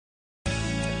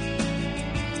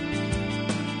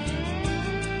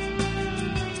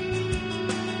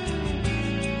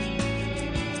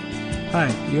Hi,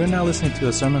 you are now listening to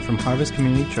a sermon from Harvest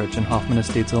Community Church in Hoffman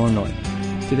Estates, Illinois.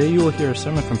 Today you will hear a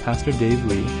sermon from Pastor Dave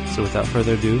Lee, so without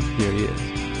further ado, here he is.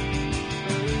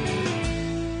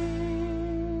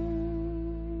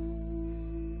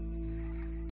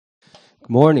 Good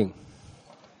morning.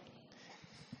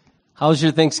 How's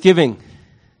your Thanksgiving?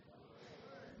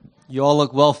 You all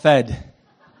look well fed.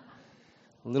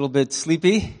 A little bit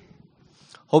sleepy?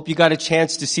 Hope you got a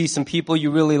chance to see some people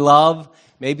you really love,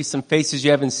 maybe some faces you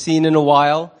haven't seen in a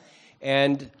while.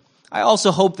 And I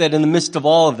also hope that in the midst of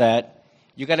all of that,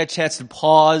 you got a chance to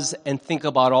pause and think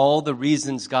about all the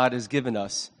reasons God has given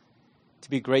us to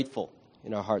be grateful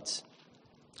in our hearts.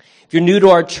 If you're new to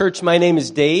our church, my name is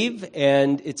Dave,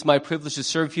 and it's my privilege to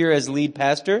serve here as lead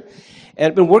pastor. And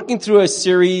I've been working through a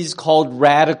series called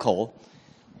Radical.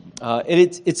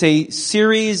 It's a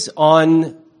series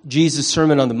on Jesus'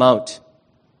 Sermon on the Mount.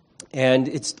 And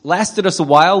it's lasted us a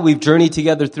while. We've journeyed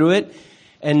together through it.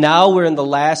 And now we're in the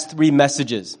last three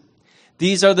messages.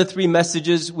 These are the three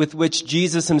messages with which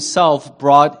Jesus himself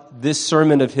brought this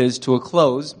sermon of his to a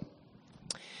close.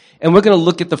 And we're going to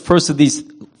look at the first of these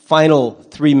final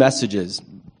three messages.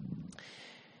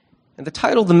 And the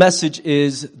title of the message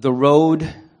is The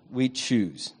Road We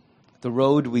Choose. The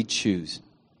Road We Choose.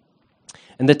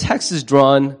 And the text is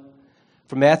drawn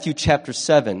from Matthew chapter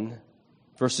 7,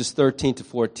 verses 13 to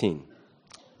 14.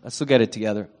 Let's look at it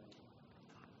together.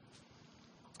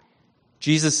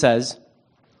 Jesus says,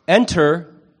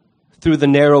 "Enter through the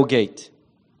narrow gate.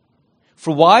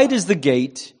 For wide is the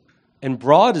gate and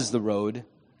broad is the road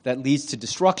that leads to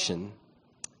destruction,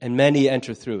 and many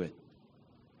enter through it.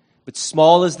 But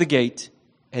small is the gate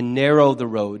and narrow the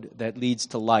road that leads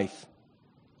to life,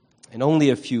 and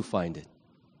only a few find it."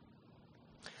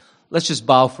 Let's just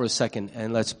bow for a second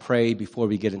and let's pray before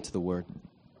we get into the word.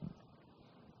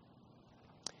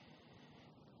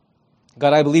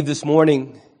 God, I believe this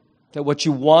morning that what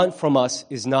you want from us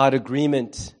is not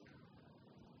agreement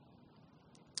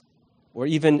or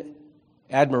even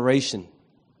admiration,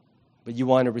 but you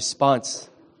want a response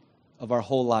of our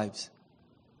whole lives.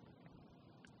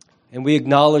 And we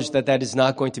acknowledge that that is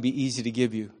not going to be easy to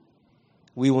give you.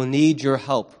 We will need your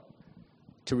help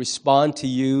to respond to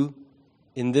you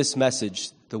in this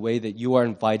message the way that you are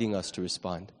inviting us to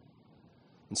respond.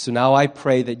 And so now I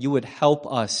pray that you would help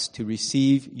us to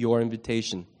receive your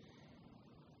invitation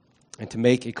and to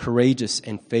make a courageous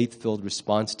and faith-filled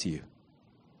response to you.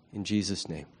 In Jesus'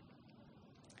 name,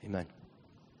 amen.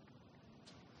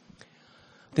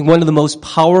 I think one of the most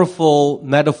powerful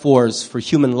metaphors for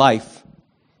human life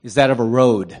is that of a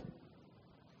road.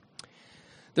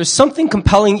 There's something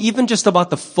compelling even just about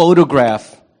the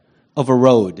photograph of a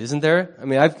road, isn't there? I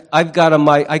mean, I've got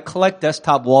I collect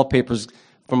desktop wallpapers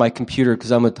for my computer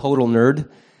because I'm a total nerd.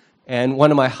 And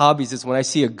one of my hobbies is when I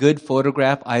see a good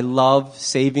photograph, I love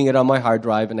saving it on my hard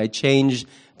drive and I change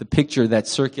the picture that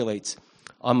circulates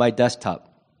on my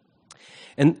desktop.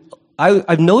 And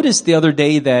I've noticed the other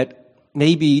day that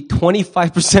maybe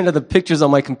 25% of the pictures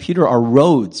on my computer are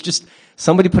roads. Just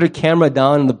somebody put a camera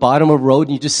down in the bottom of a road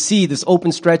and you just see this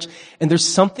open stretch. And there's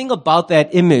something about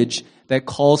that image that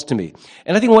calls to me.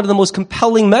 And I think one of the most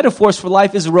compelling metaphors for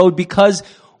life is a road because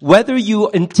whether you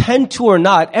intend to or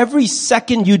not, every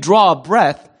second you draw a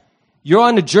breath, you're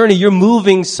on a journey, you're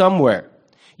moving somewhere.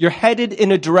 You're headed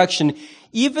in a direction.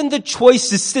 Even the choice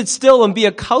to sit still and be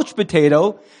a couch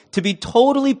potato, to be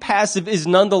totally passive, is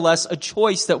nonetheless a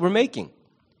choice that we're making.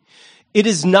 It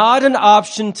is not an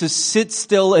option to sit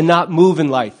still and not move in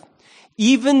life.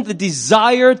 Even the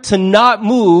desire to not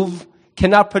move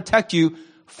cannot protect you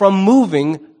from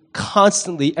moving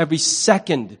constantly every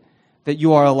second that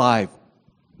you are alive.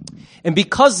 And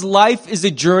because life is a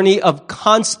journey of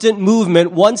constant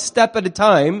movement, one step at a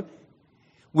time,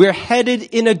 we're headed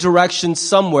in a direction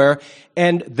somewhere,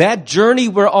 and that journey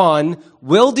we're on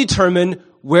will determine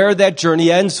where that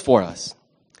journey ends for us.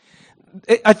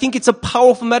 I think it's a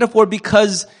powerful metaphor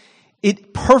because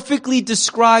it perfectly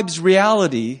describes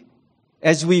reality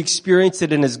as we experience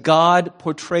it and as God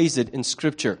portrays it in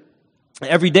Scripture.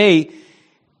 Every day,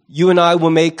 you and I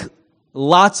will make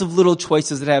lots of little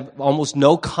choices that have almost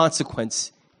no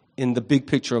consequence in the big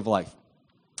picture of life.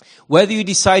 Whether you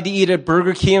decide to eat at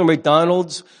Burger King or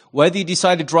McDonald's, whether you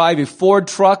decide to drive a Ford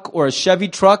truck or a Chevy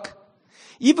truck,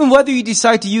 even whether you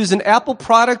decide to use an Apple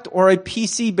product or a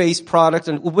PC-based product,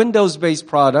 a Windows-based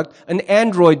product, an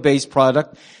Android-based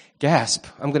product, gasp,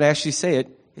 I'm going to actually say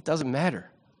it, it doesn't matter.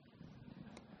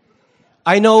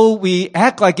 I know we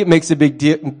act like it makes a big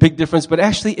difference, but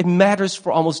actually it matters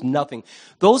for almost nothing.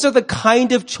 Those are the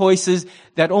kind of choices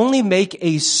that only make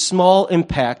a small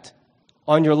impact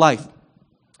on your life.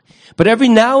 But every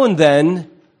now and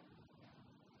then,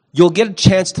 you'll get a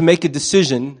chance to make a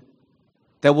decision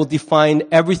that will define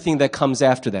everything that comes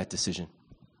after that decision.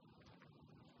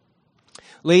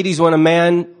 Ladies, when a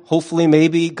man, hopefully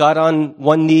maybe, got on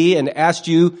one knee and asked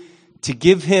you to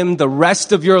give him the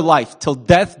rest of your life till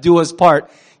death do us part,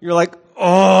 you're like,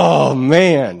 oh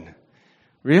man,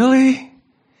 really?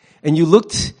 And you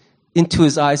looked into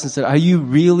his eyes and said, are you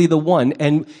really the one?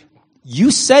 And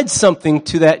you said something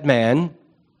to that man.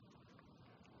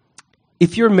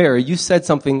 If you're married, you said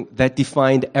something that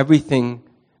defined everything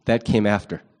that came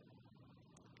after.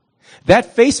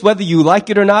 That face, whether you like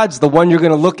it or not, is the one you're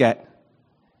going to look at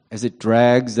as it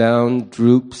drags down,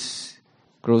 droops,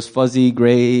 grows fuzzy,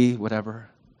 gray, whatever.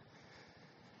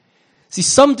 See,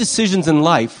 some decisions in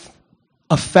life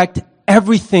affect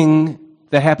everything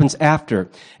that happens after.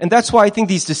 And that's why I think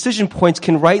these decision points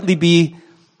can rightly be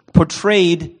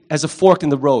portrayed as a fork in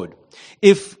the road.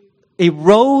 If a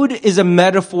road is a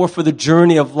metaphor for the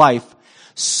journey of life,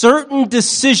 certain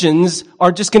decisions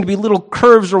are just going to be little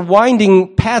curves or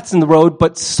winding paths in the road,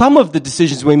 but some of the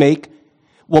decisions we make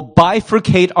will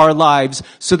bifurcate our lives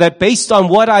so that based on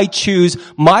what I choose,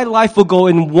 my life will go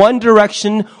in one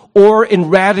direction or in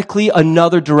radically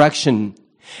another direction.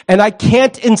 And I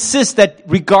can't insist that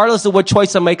regardless of what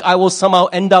choice I make, I will somehow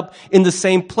end up in the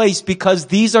same place, because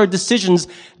these are decisions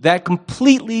that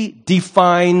completely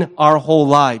define our whole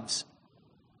lives.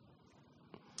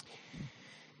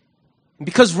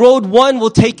 Because road 1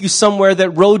 will take you somewhere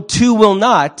that road 2 will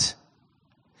not,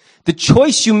 the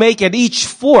choice you make at each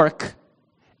fork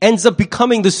ends up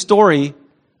becoming the story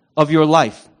of your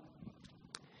life.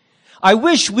 I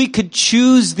wish we could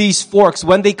choose these forks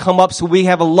when they come up so we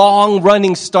have a long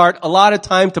running start, a lot of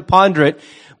time to ponder it.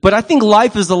 But I think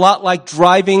life is a lot like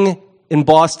driving in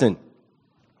Boston.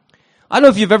 I don't know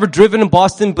if you've ever driven in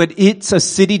Boston, but it's a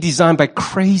city designed by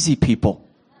crazy people.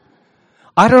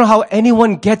 I don't know how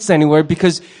anyone gets anywhere,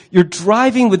 because you're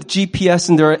driving with GPS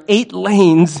and there are 8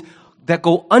 lanes that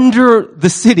go under the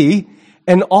city.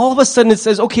 And all of a sudden it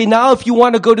says, okay, now if you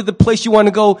want to go to the place you want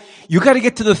to go, you got to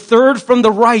get to the 3rd from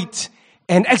the right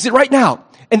and exit right now.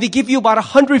 And they give you about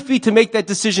 100 feet to make that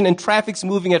decision, and traffic's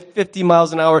moving at 50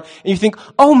 miles an hour. And you think,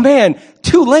 oh man,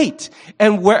 too late.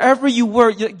 And wherever you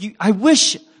were, I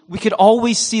wish we could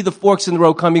always see the forks in the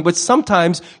road coming, but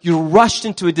sometimes you're rushed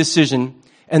into a decision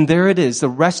and there it is, the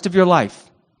rest of your life.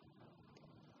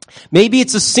 Maybe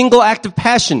it's a single act of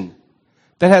passion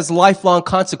that has lifelong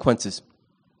consequences.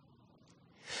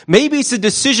 Maybe it's a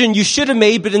decision you should have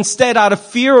made, but instead, out of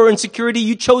fear or insecurity,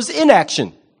 you chose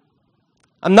inaction.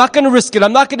 I'm not going to risk it.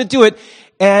 I'm not going to do it.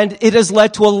 And it has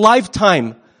led to a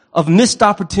lifetime of missed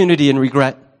opportunity and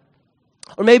regret.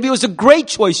 Or maybe it was a great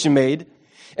choice you made,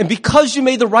 and because you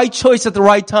made the right choice at the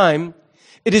right time,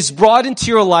 it has brought into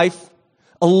your life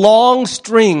a long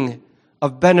string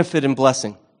of benefit and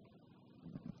blessing.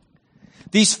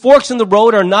 These forks in the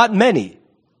road are not many.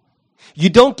 You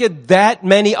don't get that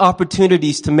many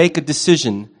opportunities to make a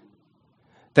decision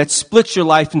that splits your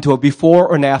life into a before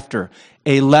or an after,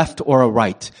 a left or a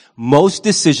right. Most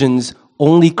decisions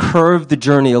only curve the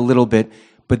journey a little bit,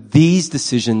 but these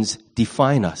decisions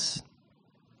define us.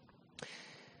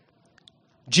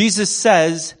 Jesus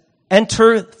says,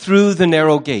 enter through the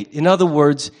narrow gate. In other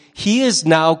words, he is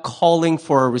now calling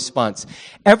for a response.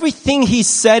 Everything he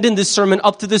said in this sermon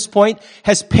up to this point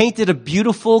has painted a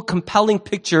beautiful, compelling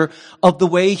picture of the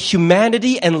way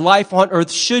humanity and life on earth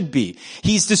should be.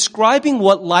 He's describing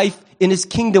what life in his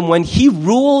kingdom, when he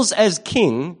rules as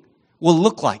king, will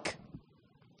look like.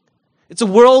 It's a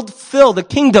world filled, a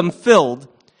kingdom filled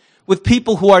with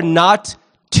people who are not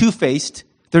two-faced.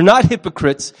 They're not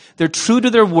hypocrites. They're true to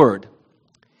their word.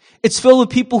 It's filled with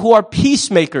people who are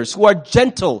peacemakers, who are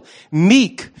gentle,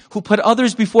 meek, who put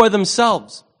others before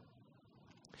themselves,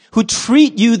 who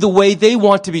treat you the way they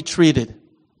want to be treated,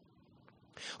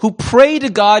 who pray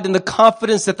to God in the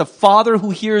confidence that the Father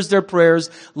who hears their prayers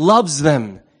loves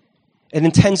them and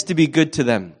intends to be good to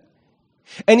them.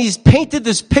 And he's painted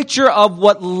this picture of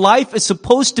what life is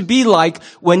supposed to be like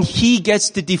when he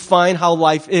gets to define how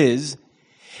life is.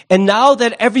 And now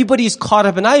that everybody's caught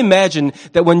up, and I imagine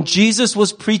that when Jesus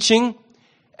was preaching,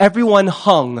 everyone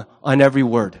hung on every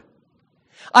word.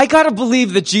 I gotta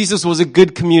believe that Jesus was a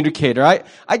good communicator. I'd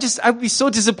be so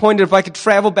disappointed if I could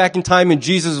travel back in time and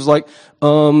Jesus was like,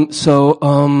 so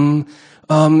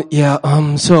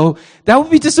that would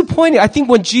be disappointing. I think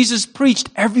when Jesus preached,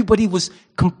 everybody was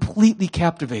completely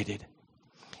captivated.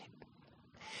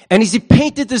 And as he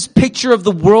painted this picture of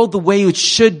the world the way it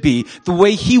should be, the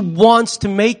way he wants to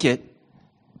make it,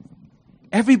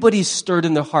 everybody's stirred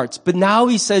in their hearts. But now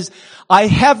he says, I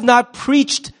have not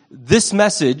preached this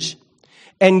message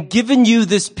and given you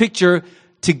this picture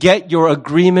to get your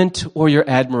agreement or your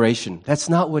admiration. That's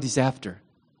not what he's after.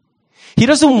 He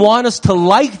doesn't want us to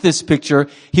like this picture.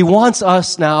 He wants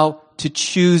us now to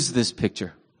choose this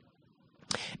picture.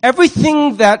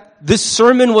 Everything that this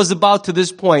sermon was about to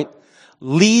this point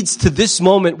leads to this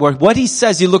moment where what he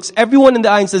says, he looks everyone in the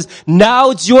eye and says, now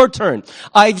it's your turn.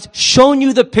 I've shown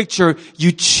you the picture.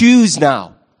 You choose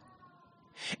now.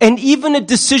 And even a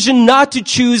decision not to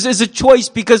choose is a choice,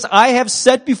 because I have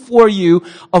set before you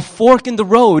a fork in the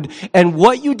road. And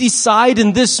what you decide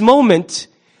in this moment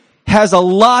has a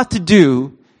lot to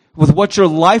do with what your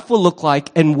life will look like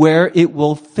and where it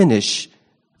will finish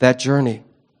that journey.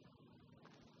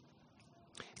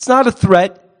 It's not a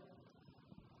threat.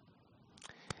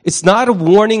 It's not a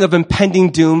warning of impending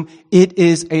doom. It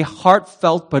is a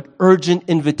heartfelt but urgent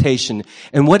invitation.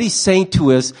 And what he's saying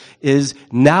to us is,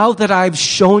 now that I've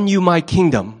shown you my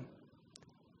kingdom,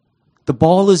 the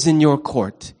ball is in your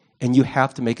court, and you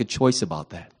have to make a choice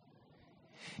about that.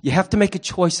 You have to make a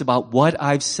choice about what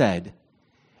I've said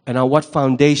and on what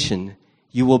foundation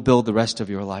you will build the rest of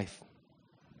your life.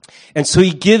 And so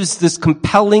he gives this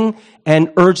compelling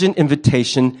and urgent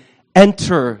invitation: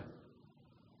 enter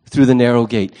through the narrow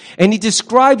gate. And he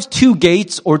describes two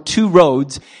gates or two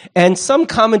roads, and some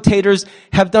commentators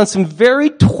have done some very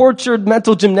tortured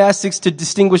mental gymnastics to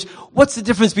distinguish what's the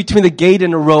difference between a gate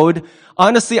and a road.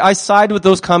 Honestly, I side with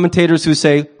those commentators who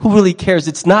say, who really cares?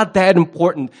 It's not that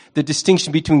important, the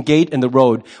distinction between gate and the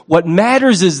road. What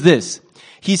matters is this: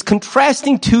 he's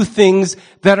contrasting two things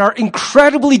that are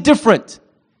incredibly different.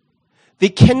 They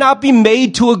cannot be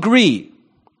made to agree.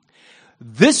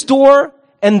 This door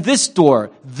and this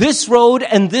door, this road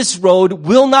and this road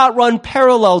will not run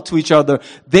parallel to each other.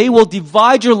 They will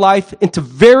divide your life into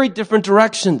very different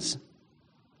directions.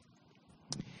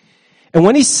 And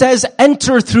when he says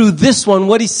enter through this one,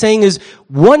 what he's saying is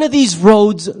one of these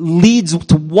roads leads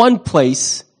to one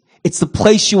place. It's the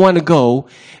place you want to go.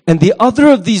 And the other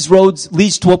of these roads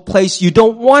leads to a place you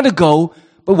don't want to go,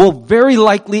 but will very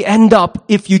likely end up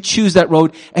if you choose that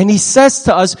road. And he says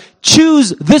to us, choose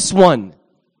this one.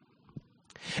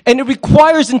 And it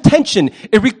requires intention.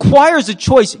 It requires a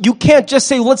choice. You can't just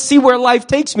say, let's see where life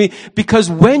takes me, because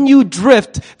when you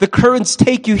drift, the currents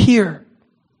take you here.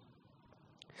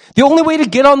 The only way to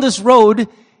get on this road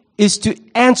is to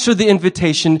answer the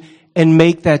invitation and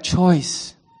make that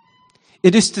choice.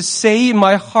 It is to say in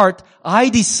my heart, I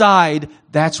decide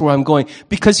that's where I'm going.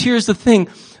 Because here's the thing,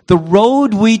 the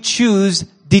road we choose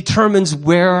determines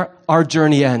where our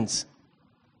journey ends.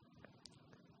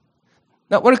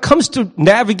 Now, when it comes to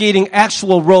navigating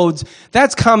actual roads,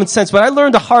 that's common sense. But I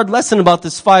learned a hard lesson about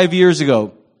this 5 years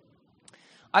ago.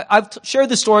 I've shared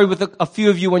this story with a few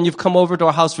of you when you've come over to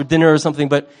our house for dinner or something.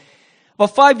 But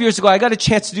about 5 years ago, I got a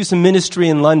chance to do some ministry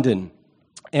in London.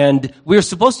 And we were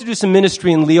supposed to do some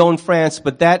ministry in Lyon, France,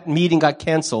 but that meeting got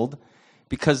canceled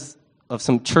because of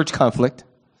some church conflict.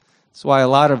 That's why a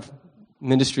lot of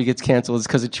ministry gets canceled, is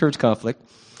because of church conflict.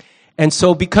 And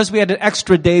so because we had an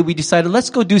extra day, we decided, let's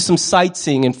go do some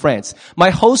sightseeing in France.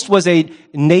 My host was a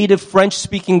native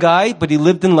French-speaking guy, but he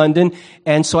lived in London.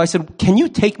 And so I said, can you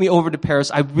take me over to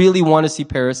Paris? I really want to see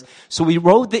Paris. So we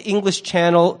rode the English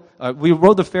Channel. We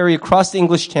rode the ferry across the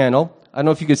English Channel. I don't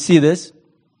know if you could see this.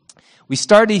 We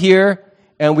started here,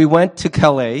 and we went to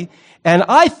Calais. And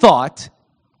I thought,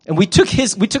 and we took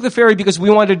the ferry because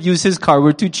we wanted to use his car. We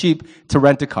were too cheap to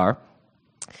rent a car.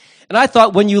 And I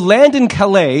thought when you land in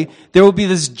Calais, there would be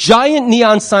this giant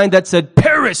neon sign that said,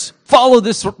 Paris, follow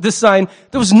this sign.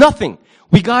 There was nothing.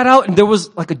 We got out and there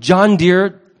was like a John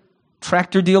Deere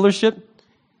tractor dealership,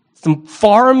 some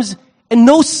farms, and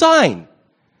no sign.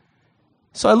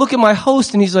 So I look at my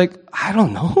host and he's like, I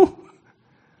don't know.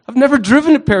 I've never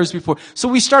driven to Paris before. So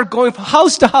we start going from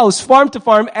house to house, farm to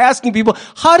farm, asking people,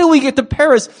 how do we get to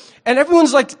Paris? And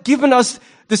everyone's like giving us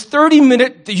this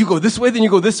 30-minute, you go this way, then you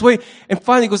go this way. And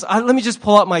finally he goes, let me just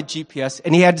pull out my GPS.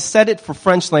 And he had set it for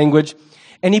French language.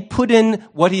 And he put in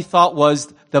what he thought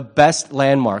was the best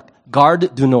landmark, Gare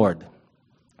du Nord.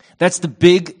 That's the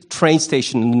big train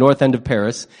station in the north end of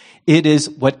Paris. It is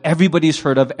what everybody's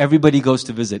heard of. Everybody goes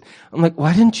to visit. I'm like,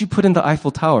 why didn't you put in the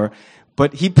Eiffel Tower?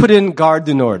 But he put in Gare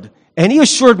du Nord. And he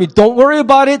assured me, don't worry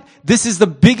about it. This is the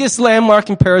biggest landmark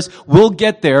in Paris. We'll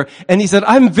get there. And he said,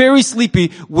 I'm very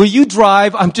sleepy. Will you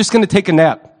drive? I'm just going to take a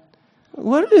nap.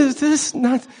 What is this?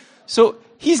 So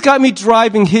he's got me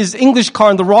driving his English car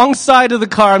on the wrong side of the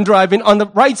car I'm driving, on the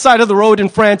right side of the road in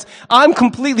France. I'm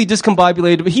completely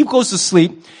discombobulated, but he goes to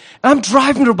sleep. And I'm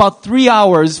driving for about 3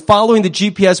 hours following the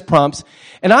GPS prompts.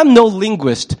 And I'm no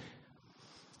linguist.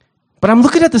 But I'm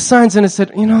looking at the signs and I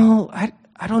said,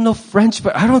 I don't know French,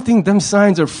 but I don't think them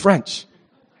signs are French.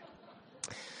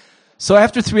 So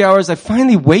after 3 hours, I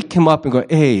finally wake him up and go,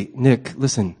 hey, Nick,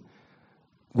 listen,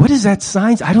 what is that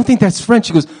sign? I don't think that's French.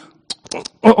 He goes,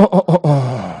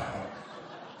 oh.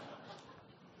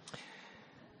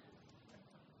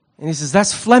 And he says,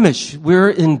 that's Flemish.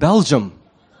 We're in Belgium.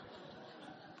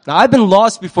 Now, I've been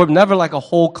lost before, never like a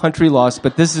whole country lost,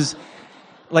 but this is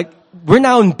like, we're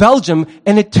now in Belgium,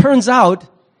 and it turns out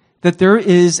that there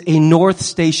is a North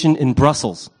Station in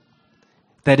Brussels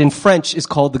that in French is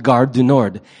called the Gare du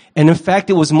Nord. And in fact,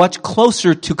 it was much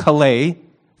closer to Calais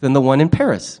than the one in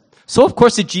Paris. So, of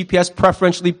course, the GPS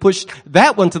preferentially pushed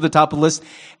that one to the top of the list.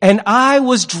 And I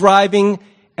was driving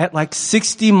at like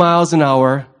 60 miles an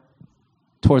hour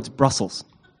towards Brussels.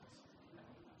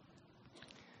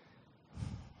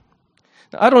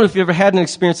 Now, I don't know if you ever had an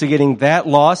experience of getting that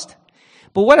lost,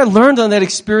 but what I learned on that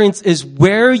experience is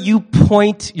where you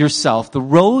point yourself, the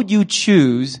road you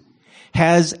choose,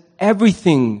 has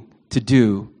everything to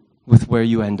do with where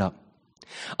you end up.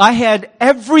 I had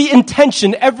every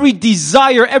intention, every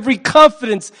desire, every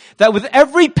confidence that with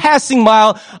every passing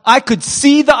mile, I could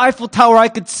see the Eiffel Tower, I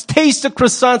could taste the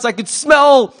croissants, I could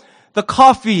smell the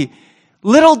coffee.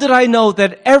 Little did I know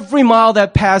that every mile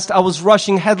that passed, I was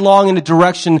rushing headlong in a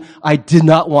direction I did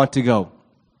not want to go.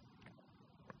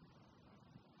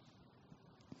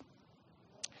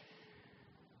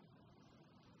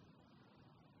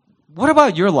 What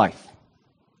about your life?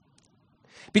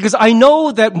 Because I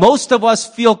know that most of us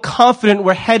feel confident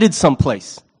we're headed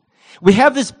someplace. We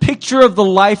have this picture of the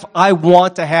life I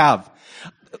want to have.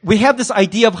 We have this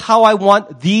idea of how I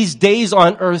want these days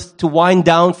on earth to wind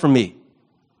down for me.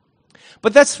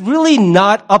 But that's really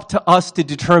not up to us to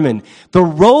determine. The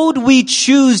road we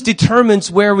choose determines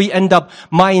where we end up.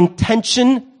 My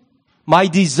intention, my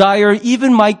desire,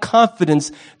 even my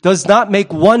confidence does not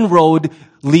make one road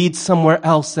lead somewhere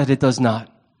else that it does not.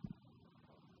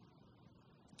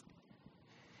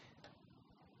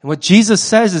 And what Jesus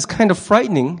says is kind of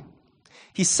frightening.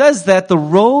 He says that the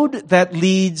road that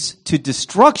leads to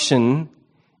destruction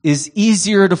is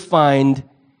easier to find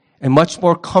and much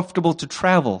more comfortable to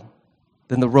travel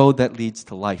than the road that leads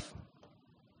to life.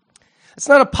 It's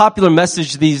not a popular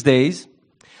message these days.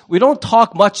 We don't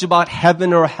talk much about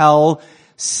heaven or hell,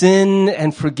 sin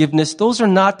and forgiveness. Those are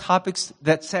not topics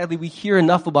that sadly we hear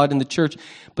enough about in the church.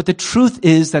 But the truth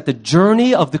is that the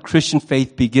journey of the Christian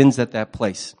faith begins at that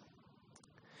place.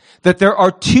 That there are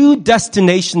two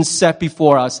destinations set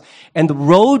before us, and the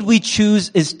road we choose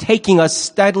is taking us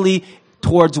steadily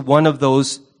towards one of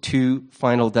those two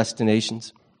final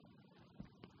destinations.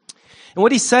 And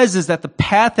what he says is that the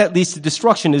path that leads to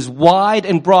destruction is wide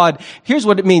and broad. Here's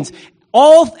what it means.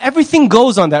 Everything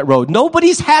goes on that road.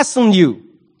 Nobody's hassling you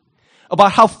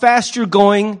about how fast you're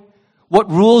going, what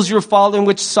rules you're following,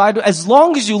 which side. As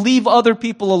long as you leave other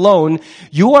people alone,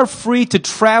 you are free to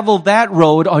travel that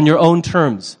road on your own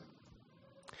terms.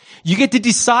 You get to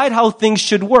decide how things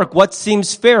should work, what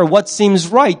seems fair, what seems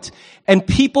right. And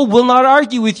people will not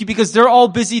argue with you because they're all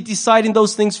busy deciding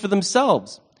those things for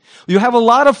themselves. You have a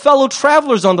lot of fellow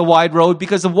travelers on the wide road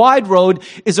because the wide road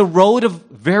is a road of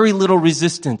very little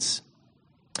resistance.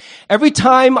 Every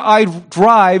time I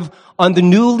drive on the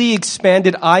newly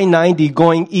expanded I-90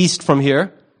 going east from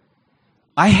here,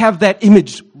 I have that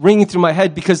image ringing through my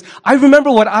head because I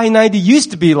remember what I-90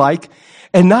 used to be like,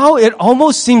 and now it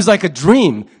almost seems like a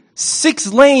dream.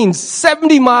 6 lanes,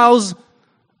 70 miles,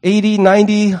 80,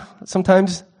 90,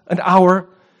 sometimes an hour.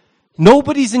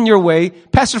 Nobody's in your way.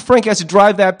 Pastor Frank has to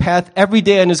drive that path every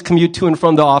day on his commute to and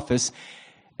from the office,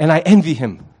 and I envy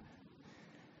him.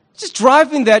 Just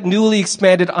driving that newly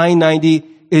expanded I-90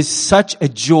 is such a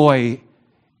joy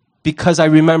because I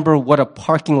remember what a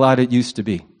parking lot it used to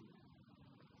be.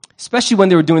 Especially when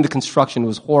they were doing the construction, it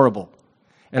was horrible.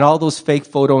 And all those fake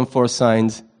photo enforced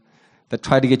signs that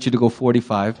try to get you to go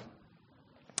 45.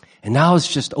 And now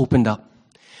it's just opened up.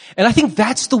 And I think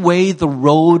that's the way the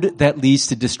road that leads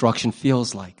to destruction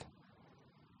feels like.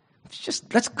 It's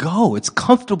just, let's go. It's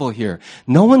comfortable here.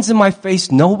 No one's in my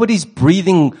face. Nobody's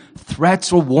breathing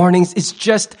threats or warnings. It's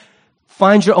just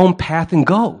find your own path and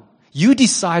go. You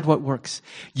decide what works.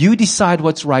 You decide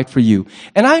what's right for you.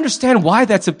 And I understand why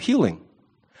that's appealing.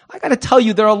 I got to tell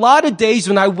you, there are a lot of days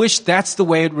when I wish that's the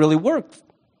way it really worked.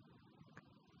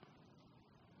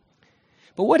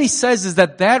 But what he says is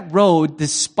that that road,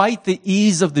 despite the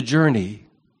ease of the journey,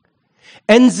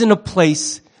 ends in a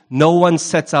place no one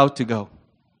sets out to go.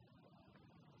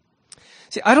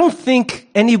 See, I don't think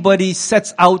anybody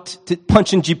sets out to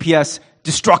punch in GPS,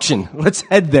 destruction. Let's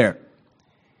head there.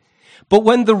 But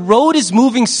when the road is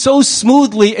moving so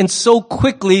smoothly and so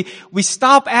quickly, we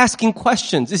stop asking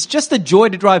questions. It's just a joy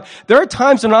to drive. There are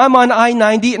times when I'm on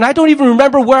I-90 and I don't even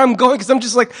remember where I'm going because I'm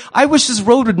just like, I wish this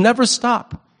road would never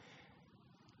stop.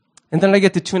 And then I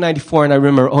get to 294 and I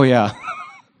remember, oh yeah,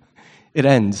 it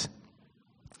ends.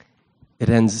 It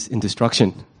ends in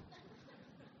destruction.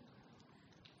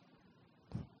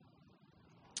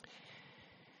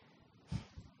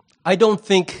 I don't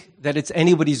think that it's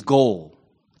anybody's goal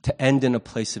to end in a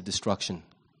place of destruction.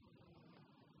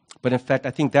 But in fact, I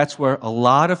think that's where a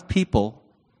lot of people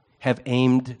have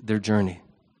aimed their journey.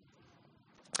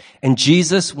 And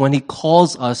Jesus, when he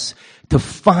calls us to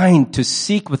find, to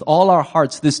seek with all our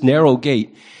hearts this narrow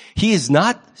gate, he is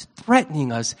not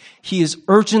threatening us. He is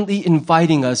urgently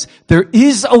inviting us. There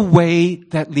is a way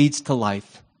that leads to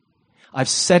life. I've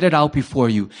set it out before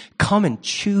you. Come and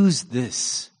choose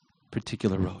this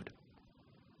particular road.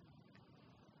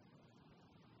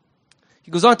 He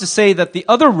goes on to say that the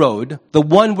other road, the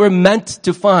one we're meant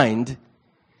to find,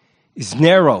 is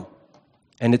narrow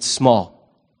and it's small.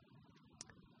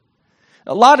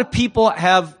 A lot of people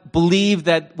have believed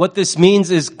that what this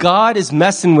means is God is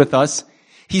messing with us.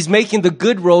 He's making the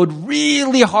good road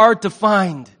really hard to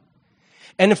find.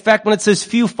 And in fact, when it says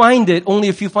few find it, only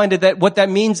a few find it, that what that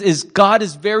means is God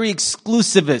is very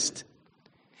exclusivist.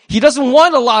 He doesn't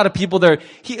want a lot of people there.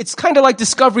 It's kind of like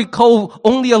Discovery Cove.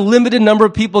 Only a limited number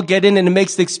of people get in and it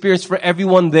makes the experience for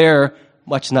everyone there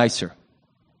much nicer.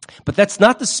 But that's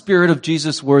not the spirit of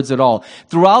Jesus' words at all.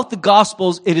 Throughout the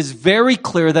Gospels, it is very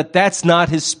clear that that's not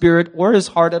his spirit or his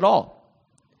heart at all.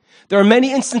 There are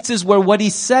many instances where what he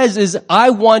says is, I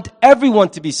want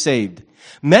everyone to be saved.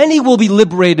 Many will be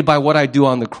liberated by what I do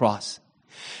on the cross.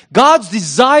 God's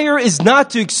desire is not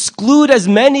to exclude as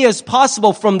many as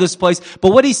possible from this place,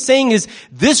 but what he's saying is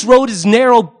this road is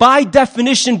narrow by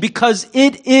definition because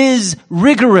it is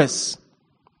rigorous.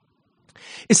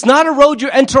 It's not a road you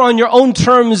enter on your own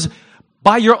terms,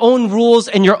 by your own rules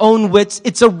and your own wits.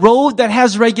 It's a road that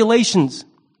has regulations.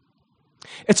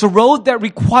 It's a road that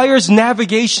requires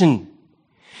navigation.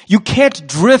 You can't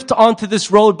drift onto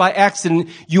this road by accident.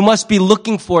 You must be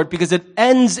looking for it because it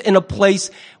ends in a place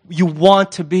you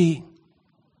want to be.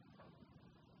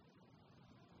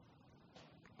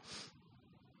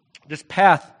 This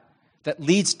path that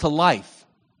leads to life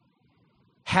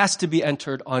has to be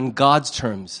entered on God's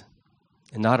terms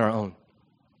and not our own.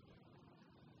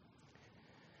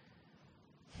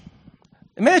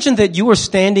 Imagine that you were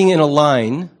standing in a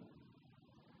line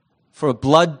for a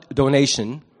blood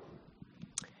donation,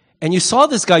 and you saw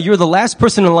this guy, you're the last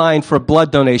person in line for a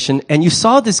blood donation, and you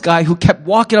saw this guy who kept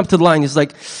walking up to the line. He's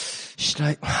like, should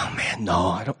I? Oh man,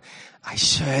 no, I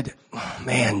should. Oh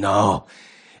man, no.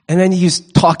 And then he's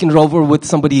talking it over with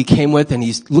somebody he came with, and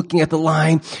he's looking at the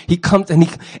line. He comes, and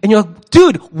you're like,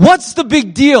 dude, what's the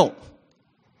big deal?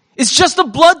 It's just a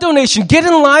blood donation. Get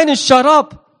in line and shut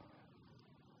up.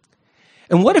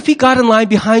 And what if he got in line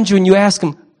behind you and you ask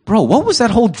him, bro, what was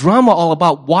that whole drama all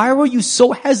about? Why were you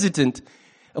so hesitant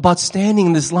about standing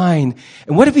in this line?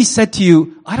 And what if he said to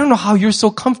you, I don't know how you're so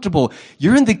comfortable.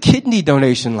 You're in the kidney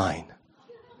donation line.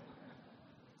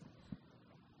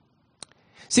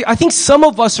 See, I think some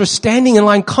of us are standing in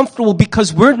line comfortable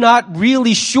because we're not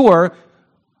really sure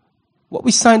what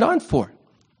we signed on for.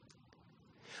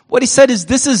 What he said is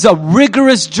this is a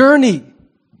rigorous journey.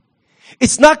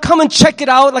 It's not come and check it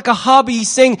out like a hobby. He's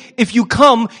saying if you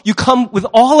come with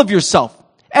all of yourself.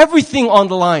 Everything on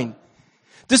the line.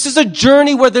 This is a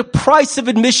journey where the price of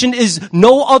admission is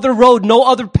no other road, no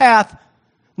other path,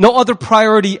 no other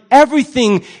priority.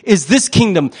 Everything is this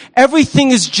kingdom.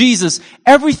 Everything is Jesus.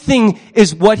 Everything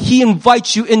is what he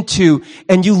invites you into.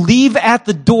 And you leave at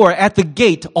the door, at the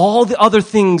gate, all the other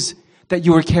things that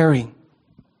you are carrying.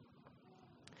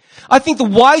 I think the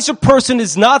wiser person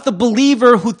is not the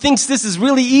believer who thinks this is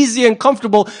really easy and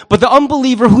comfortable, but the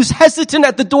unbeliever who's hesitant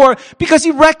at the door because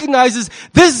he recognizes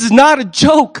this is not a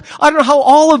joke. I don't know how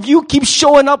all of you keep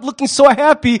showing up looking so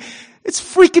happy. It's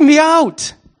freaking me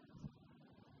out.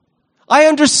 I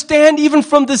understand even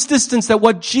from this distance that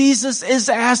what Jesus is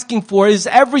asking for is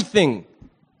everything.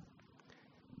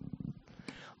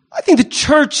 I think the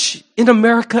church in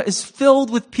America is filled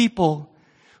with people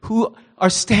who are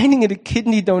standing in a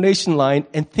kidney donation line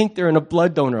and think they're in a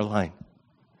blood donor line.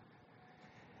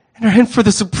 And are in for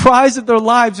the surprise of their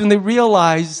lives when they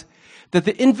realize that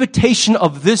the invitation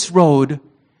of this road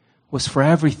was for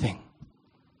everything.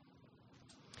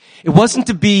 It wasn't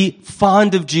to be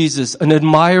fond of Jesus, an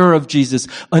admirer of Jesus,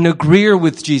 an agreeer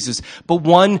with Jesus, but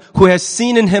one who has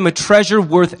seen in him a treasure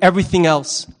worth everything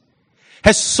else.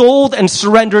 has sold and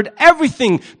surrendered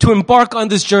everything to embark on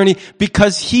this journey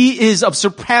because he is of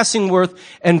surpassing worth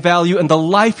and value, and the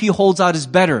life he holds out is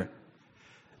better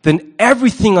than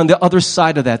everything on the other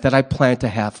side of that I plan to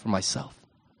have for myself.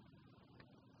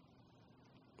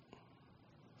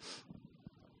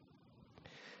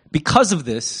 Because of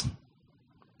this,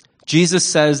 Jesus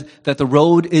says that the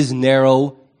road is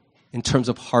narrow in terms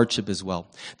of hardship as well.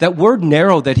 That word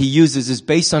narrow that he uses is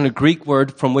based on a Greek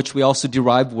word from which we also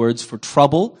derive words for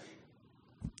trouble,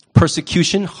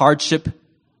 persecution, hardship.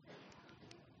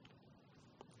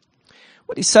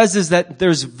 What he says is that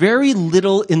there's very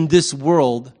little in this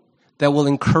world that will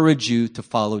encourage you to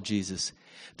follow Jesus.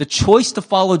 The choice to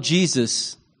follow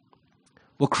Jesus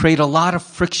will create a lot of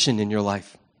friction in your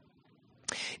life.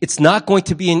 It's not going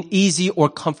to be an easy or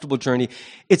comfortable journey.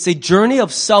 It's a journey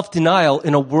of self-denial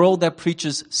in a world that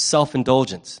preaches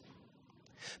self-indulgence.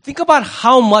 Think about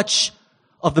how much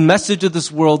of the message of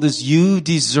this world is you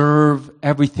deserve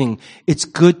everything. It's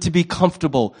good to be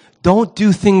comfortable. Don't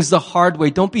do things the hard way.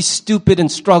 Don't be stupid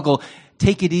and struggle.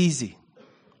 Take it easy.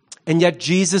 And yet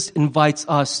Jesus invites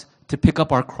us to pick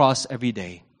up our cross every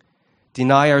day,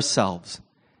 deny ourselves,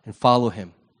 and follow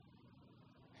him.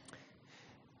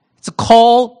 It's a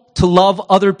call to love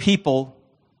other people,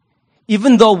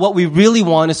 even though what we really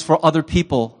want is for other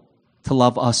people to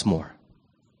love us more.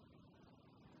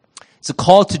 It's a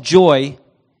call to joy,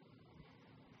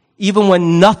 even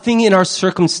when nothing in our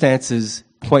circumstances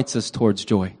points us towards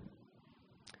joy.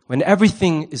 When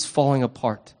everything is falling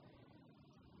apart.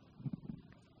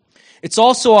 It's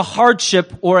also a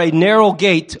hardship or a narrow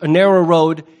gate, a narrow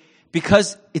road,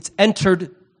 because it's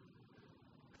entered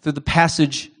through the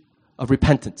passage of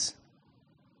repentance.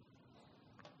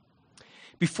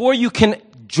 Before you can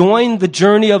join the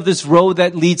journey of this road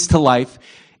that leads to life,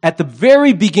 at the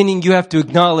very beginning you have to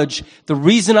acknowledge the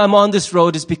reason I'm on this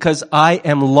road is because I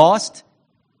am lost.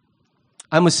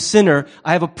 I'm a sinner.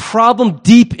 I have a problem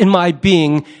deep in my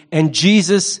being, and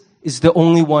Jesus is the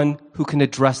only one who can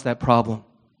address that problem.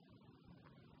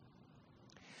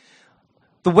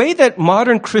 The way that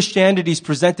modern Christianity is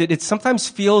presented, it sometimes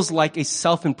feels like a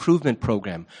self-improvement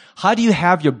program. How do you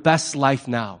have your best life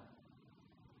now?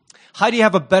 How do you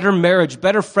have a better marriage,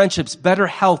 better friendships, better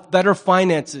health, better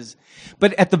finances?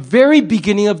 But at the very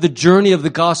beginning of the journey of the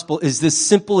gospel is this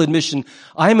simple admission,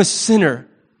 I am a sinner.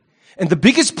 And the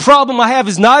biggest problem I have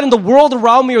is not in the world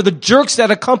around me or the jerks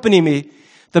that accompany me.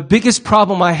 The biggest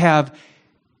problem I have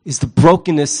is the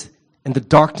brokenness and the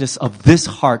darkness of this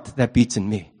heart that beats in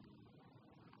me.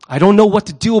 I don't know what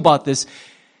to do about this,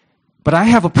 but I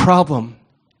have a problem,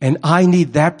 and I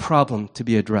need that problem to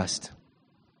be addressed.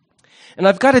 And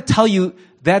I've got to tell you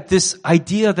that this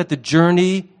idea that the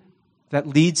journey that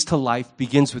leads to life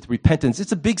begins with repentance,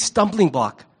 it's a big stumbling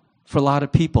block for a lot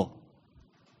of people.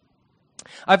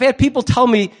 I've had people tell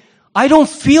me, I don't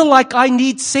feel like I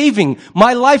need saving.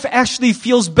 My life actually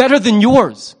feels better than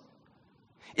yours.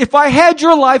 If I had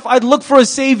your life, I'd look for a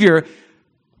savior,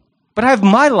 but I have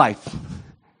my life.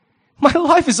 My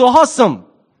life is awesome.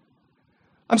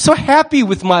 I'm so happy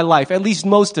with my life, at least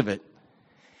most of it.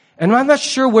 And I'm not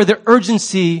sure where the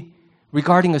urgency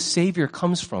regarding a Savior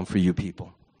comes from for you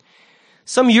people.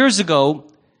 Some years ago,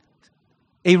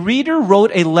 a reader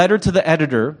wrote a letter to the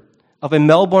editor of a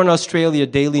Melbourne, Australia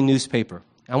daily newspaper.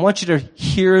 I want you to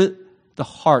hear the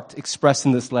heart expressed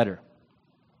in this letter.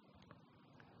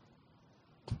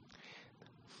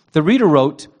 The reader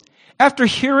wrote, after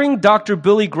hearing Dr.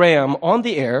 Billy Graham on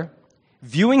the air,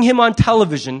 viewing him on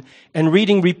television, and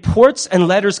reading reports and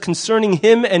letters concerning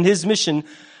him and his mission,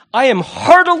 I am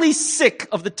heartily sick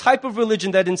of the type of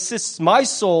religion that insists my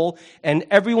soul and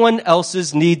everyone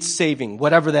else's needs saving,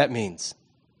 whatever that means.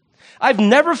 I've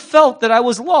never felt that I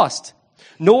was lost,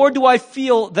 nor do I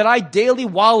feel that I daily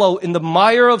wallow in the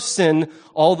mire of sin,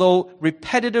 although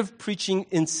repetitive preaching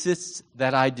insists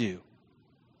that I do.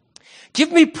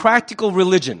 Give me practical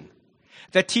religion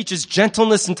that teaches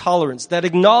gentleness and tolerance, that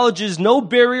acknowledges no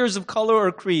barriers of color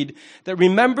or creed, that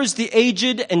remembers the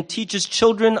aged and teaches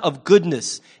children of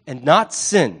goodness and not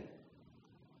sin.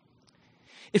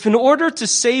 If in order to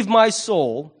save my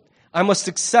soul, I must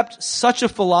accept such a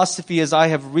philosophy as I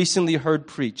have recently heard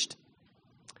preached,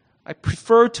 I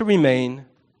prefer to remain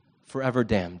forever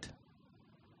damned.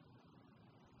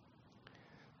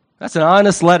 That's an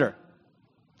honest letter.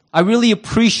 I really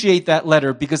appreciate that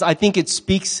letter because I think it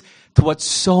speaks to what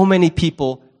so many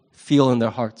people feel in their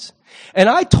hearts. And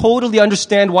I totally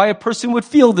understand why a person would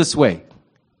feel this way.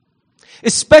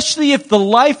 Especially if the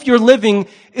life you're living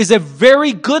is a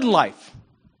very good life.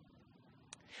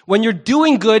 When you're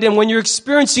doing good and when you're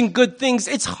experiencing good things,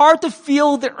 it's hard to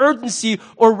feel the urgency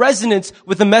or resonance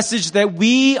with the message that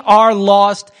we are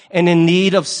lost and in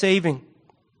need of saving.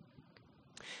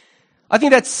 I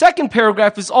think that second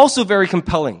paragraph is also very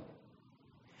compelling.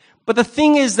 But the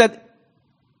thing is that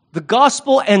the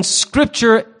gospel and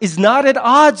scripture is not at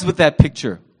odds with that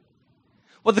picture.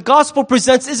 What the gospel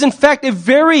presents is in fact a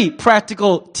very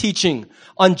practical teaching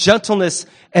on gentleness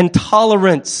and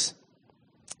tolerance,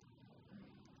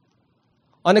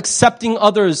 on accepting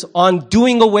others, on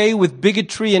doing away with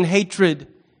bigotry and hatred,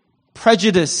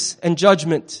 prejudice and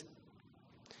judgment.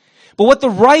 But what the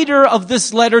writer of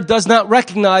this letter does not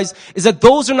recognize is that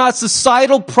those are not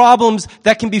societal problems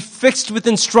that can be fixed with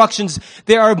instructions.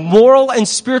 They are moral and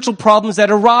spiritual problems that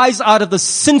arise out of the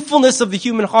sinfulness of the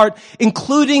human heart,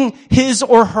 including his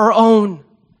or her own.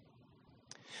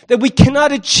 That we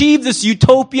cannot achieve this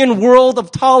utopian world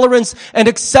of tolerance and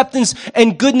acceptance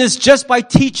and goodness just by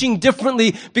teaching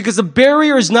differently, because the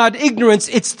barrier is not ignorance,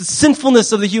 it's the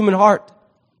sinfulness of the human heart.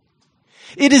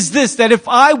 It is this, that if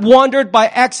I wandered by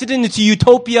accident into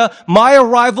utopia, my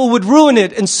arrival would ruin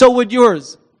it, and so would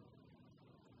yours.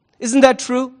 Isn't that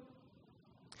true?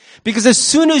 Because as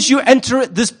soon as you enter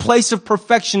this place of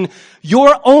perfection,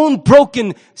 your own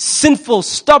broken, sinful,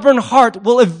 stubborn heart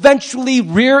will eventually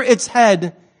rear its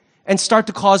head and start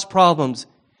to cause problems.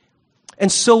 And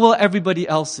so will everybody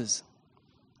else's.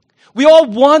 We all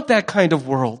want that kind of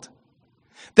world.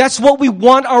 That's what we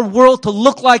want our world to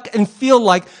look like and feel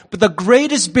like, but the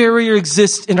greatest barrier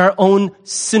exists in our own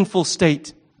sinful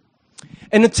state.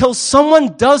 And until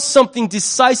someone does something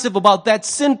decisive about that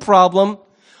sin problem,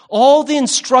 all the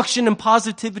instruction and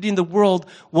positivity in the world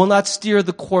will not steer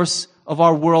the course of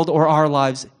our world or our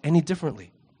lives any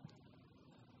differently.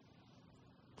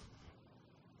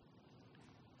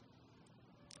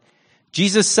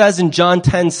 Jesus says in John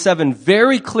 10:7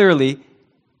 very clearly,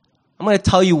 I'm going to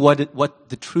tell you what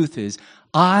the truth is.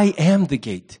 I am the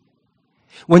gate.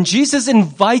 When Jesus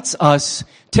invites us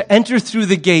to enter through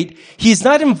the gate, He's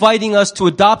not inviting us to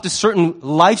adopt a certain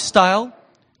lifestyle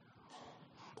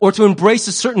or to embrace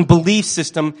a certain belief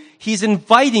system. He's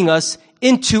inviting us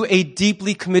into a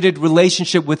deeply committed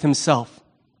relationship with Himself.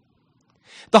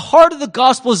 The heart of the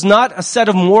gospel is not a set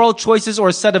of moral choices or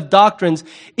a set of doctrines.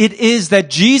 It is that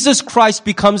Jesus Christ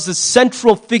becomes the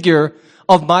central figure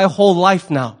of my whole life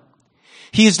now.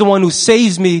 He is the one who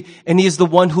saves me, and He is the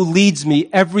one who leads me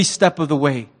every step of the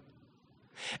way.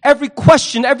 Every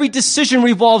question, every decision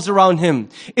revolves around Him.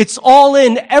 It's all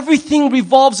in. Everything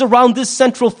revolves around this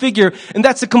central figure, and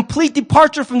that's a complete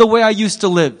departure from the way I used to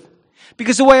live.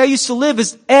 Because the way I used to live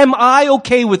is, am I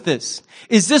okay with this?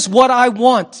 Is this what I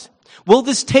want? Will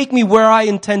this take me where I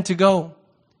intend to go?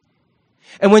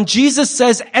 And when Jesus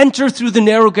says, enter through the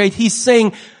narrow gate, He's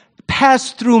saying,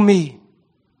 pass through me.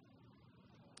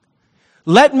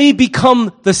 Let me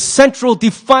become the central,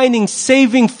 defining,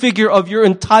 saving figure of your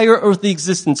entire earthly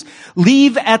existence.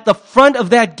 Leave at the front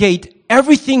of that gate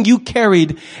everything you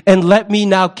carried, and let me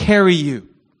now carry you.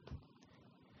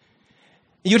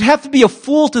 You'd have to be a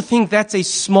fool to think that's a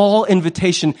small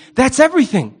invitation. That's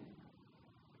everything.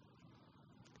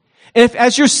 And if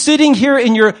as you're sitting here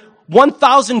in your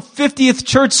 1050th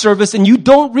church service and you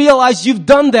don't realize you've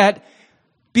done that,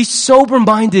 be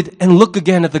sober-minded and look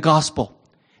again at the gospel,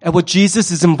 at what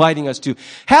Jesus is inviting us to.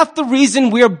 Half the reason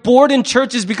we are bored in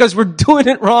church is because we're doing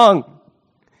it wrong.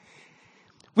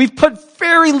 We've put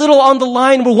very little on the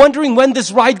line. We're wondering when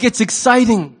this ride gets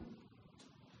exciting.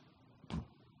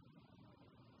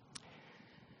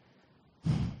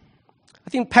 I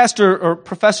think Pastor or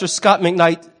Professor Scott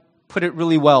McKnight put it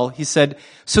really well. He said,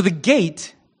 so the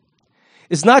gate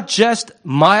is not just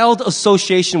mild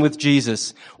association with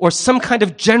Jesus or some kind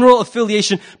of general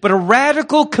affiliation, but a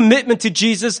radical commitment to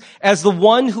Jesus as the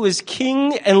one who is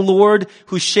King and Lord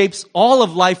who shapes all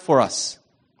of life for us.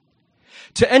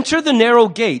 To enter the narrow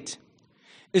gate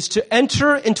is to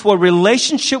enter into a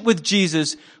relationship with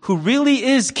Jesus who really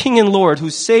is King and Lord, who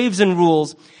saves and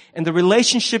rules, and the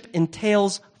relationship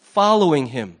entails following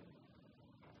Him.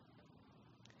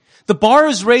 The bar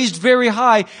is raised very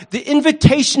high. The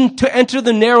invitation to enter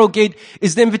the narrow gate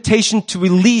is the invitation to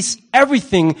release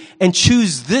everything and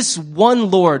choose this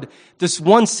one Lord, this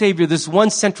one Savior, this one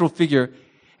central figure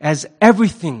as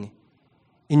everything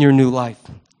in your new life.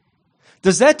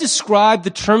 Does that describe the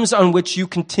terms on which you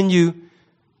continue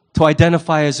to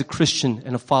identify as a Christian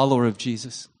and a follower of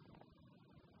Jesus?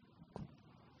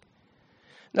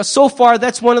 Now, so far,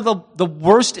 that's one of the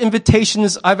worst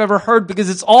invitations I've ever heard because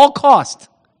it's all cost.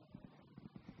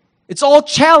 It's all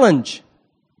challenge.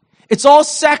 It's all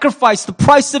sacrifice, the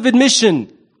price of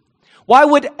admission. Why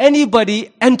would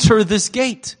anybody enter this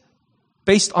gate?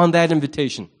 based on that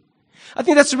invitation. I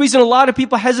think that's the reason a lot of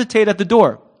people hesitate at the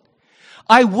door.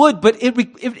 I would, but it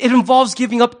involves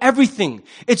giving up everything.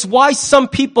 It's why some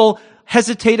people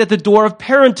hesitate at the door of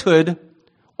parenthood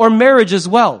or marriage as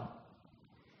well.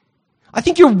 I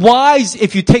think you're wise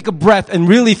if you take a breath and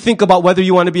really think about whether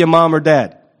you want to be a mom or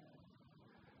dad.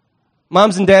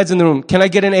 Moms and dads in the room, can I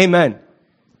get an amen?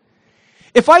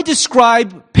 If I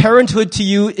describe parenthood to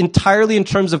you entirely in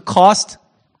terms of cost,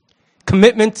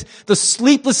 commitment, the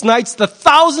sleepless nights, the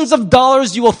thousands of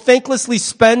dollars you will thanklessly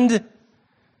spend,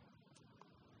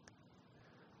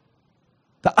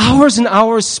 the hours and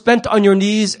hours spent on your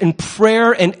knees in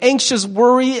prayer and anxious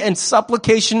worry and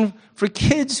supplication for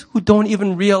kids who don't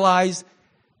even realize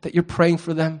that you're praying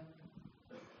for them.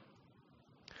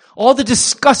 All the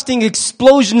disgusting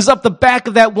explosions up the back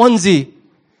of that onesie.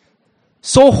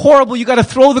 So horrible, you got to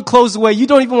throw the clothes away. You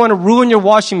don't even want to ruin your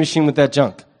washing machine with that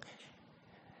junk.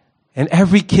 And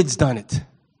every kid's done it.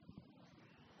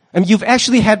 I mean, you've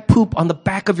actually had poop on the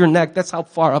back of your neck. That's how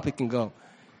far up it can go.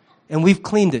 And we've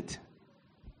cleaned it.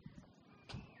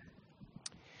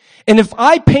 And if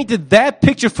I painted that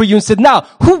picture for you and said, now,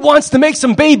 who wants to make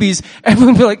some babies?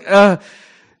 Everyone would be like,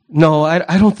 no,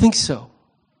 I don't think so.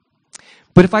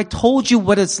 But if I told you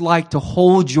what it's like to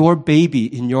hold your baby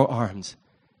in your arms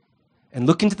and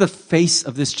look into the face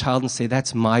of this child and say,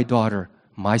 that's my daughter,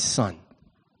 my son.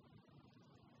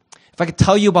 If I could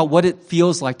tell you about what it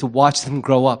feels like to watch them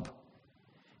grow up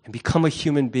and become a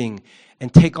human being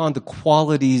and take on the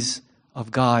qualities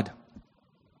of God,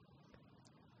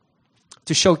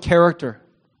 to show character,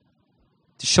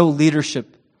 to show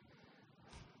leadership,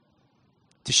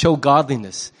 to show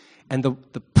godliness, and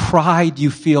the pride you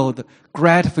feel, the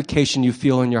gratification you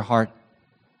feel in your heart,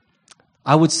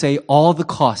 I would say all the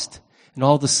cost and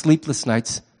all the sleepless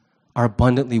nights are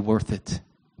abundantly worth it.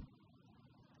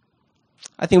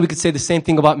 I think we could say the same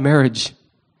thing about marriage.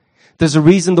 There's a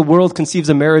reason the world conceives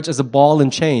of marriage as a ball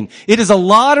and chain. It is a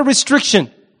lot of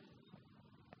restriction.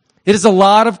 It is a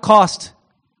lot of cost.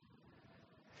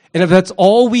 And if that's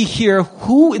all we hear,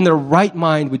 who in their right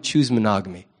mind would choose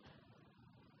monogamy?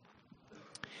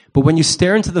 But when you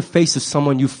stare into the face of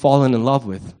someone you've fallen in love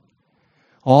with,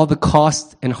 all the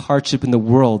cost and hardship in the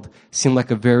world seem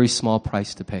like a very small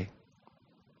price to pay.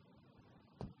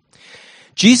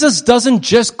 Jesus doesn't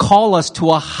just call us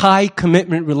to a high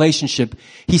commitment relationship.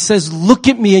 He says, look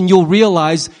at me and you'll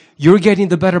realize you're getting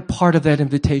the better part of that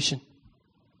invitation.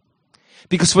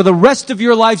 Because for the rest of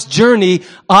your life's journey,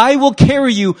 I will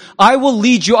carry you, I will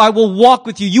lead you, I will walk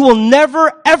with you. You will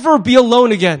never, ever be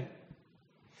alone again.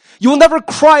 You will never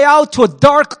cry out to a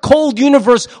dark, cold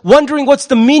universe wondering what's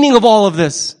the meaning of all of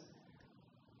this.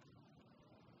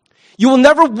 You will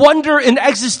never wonder in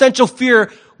existential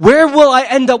fear, where will I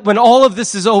end up when all of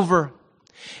this is over?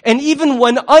 And even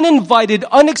when uninvited,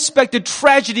 unexpected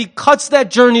tragedy cuts that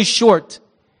journey short,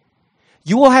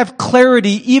 you will have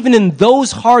clarity even in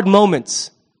those hard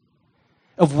moments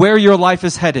of where your life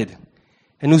is headed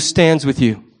and who stands with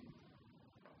you.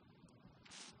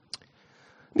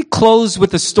 Let me close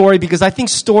with a story because I think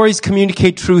stories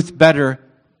communicate truth better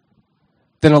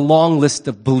than a long list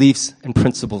of beliefs and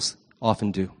principles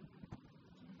often do.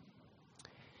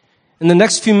 In the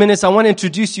next few minutes, I want to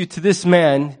introduce you to this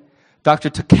man, Dr.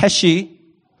 Takashi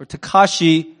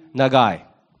Nagai.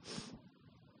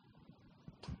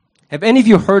 Have any of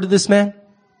you heard of this man?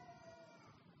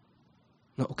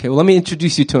 No? Okay, well, let me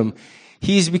introduce you to him.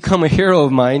 He's become a hero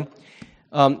of mine.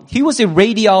 He was a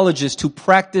radiologist who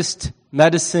practiced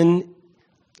medicine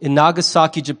in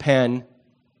Nagasaki, Japan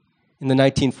in the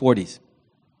 1940s.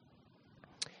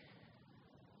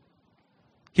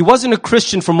 He wasn't a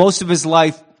Christian for most of his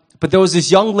life, but there was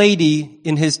this young lady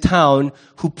in his town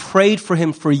who prayed for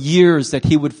him for years that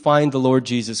he would find the Lord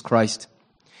Jesus Christ.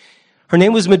 Her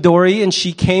name was Midori, and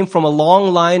she came from a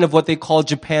long line of what they call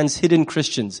Japan's hidden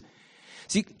Christians.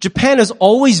 See, Japan has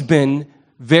always been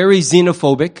very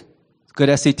xenophobic.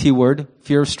 Good SAT word,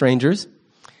 fear of strangers.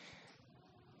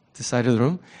 This side of the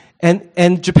room.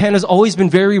 And Japan has always been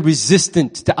very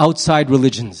resistant to outside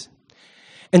religions.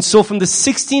 And so from the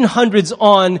 1600s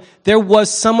on, there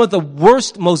was some of the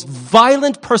worst, most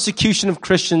violent persecution of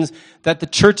Christians that the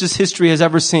church's history has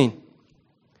ever seen.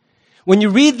 When you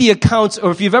read the accounts,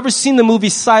 or if you've ever seen the movie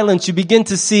Silence, you begin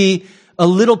to see a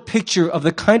little picture of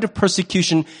the kind of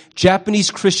persecution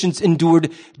Japanese Christians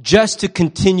endured just to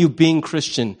continue being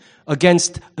Christian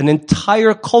against an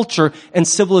entire culture and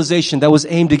civilization that was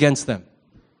aimed against them.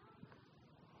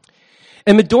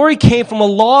 And Midori came from a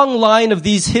long line of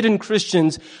these hidden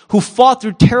Christians who fought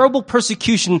through terrible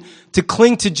persecution to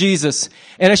cling to Jesus.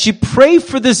 And as she prayed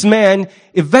for this man,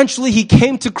 eventually he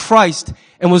came to Christ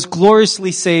and was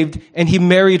gloriously saved, and he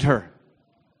married her.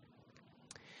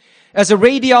 As a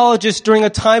radiologist during a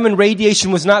time when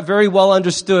radiation was not very well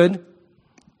understood,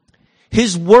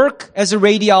 his work as a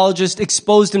radiologist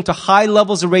exposed him to high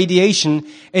levels of radiation,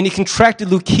 and he contracted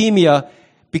leukemia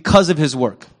because of his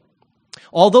work.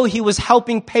 Although he was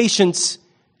helping patients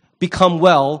become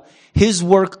well, his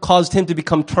work caused him to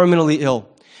become terminally ill.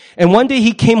 And one day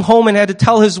he came home and had to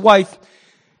tell his wife,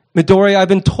 Midori, I've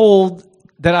been told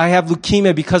that I have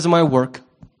leukemia because of my work.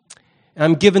 And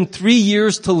I'm given 3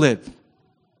 years to live.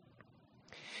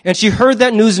 And she heard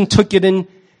that news and took it in.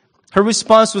 Her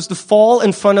response was to fall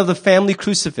in front of the family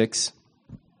crucifix.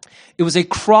 It was a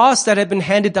cross that had been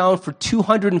handed down for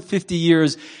 250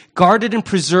 years, guarded and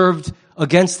preserved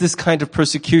against this kind of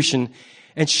persecution.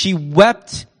 And she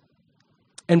wept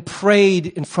and prayed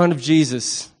in front of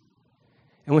Jesus.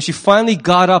 And when she finally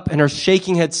got up and her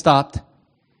shaking had stopped,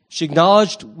 she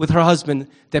acknowledged with her husband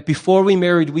that before we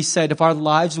married, we said if our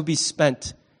lives would be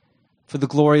spent for the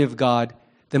glory of God,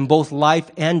 then both life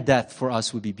and death for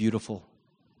us would be beautiful.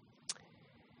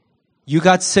 You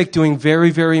got sick doing very,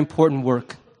 very important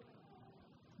work,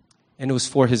 and it was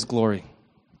for His glory.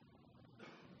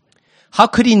 How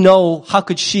could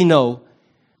she know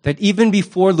that even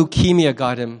before leukemia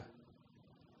got him,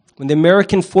 when the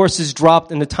American forces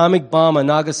dropped an atomic bomb on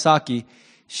Nagasaki,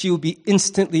 she would be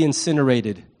instantly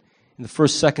incinerated in the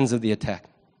first seconds of the attack?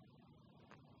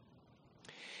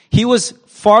 He was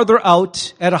farther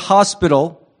out at a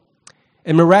hospital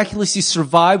and miraculously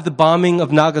survived the bombing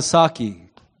of Nagasaki.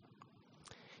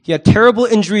 He had terrible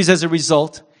injuries as a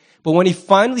result, but when he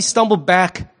finally stumbled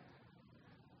back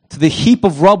to the heap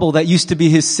of rubble that used to be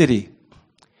his city,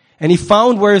 and he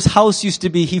found where his house used to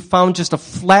be, he found just a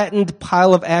flattened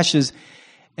pile of ashes.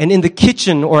 And in the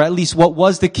kitchen, or at least what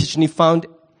was the kitchen, he found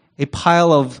a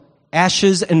pile of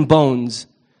ashes and bones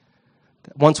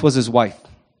that once was his wife.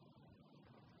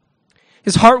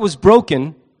 His heart was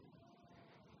broken.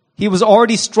 He was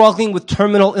already struggling with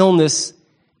terminal illness,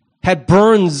 had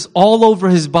burns all over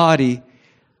his body,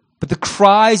 but the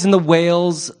cries and the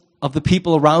wails of the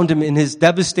people around him in his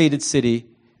devastated city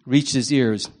reached his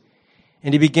ears.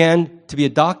 And he began to be a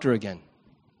doctor again.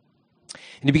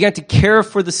 And he began to care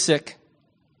for the sick.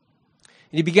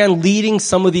 And he began leading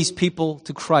some of these people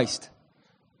to Christ.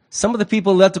 Some of the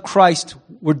people led to Christ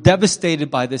were devastated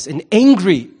by this and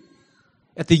angry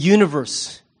at the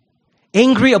universe,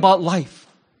 angry about life.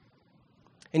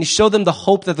 And he showed them the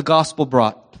hope that the gospel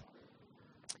brought.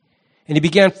 And he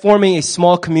began forming a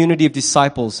small community of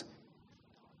disciples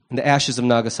in the ashes of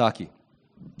Nagasaki.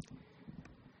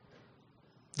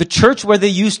 The church where they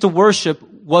used to worship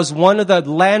was one of the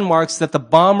landmarks that the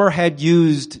bomber had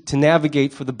used to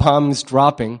navigate for the bombs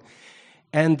dropping.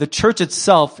 And the church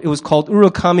itself, it was called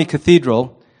Urakami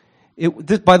Cathedral.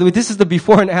 By the way, this is the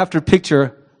before and after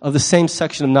picture of the same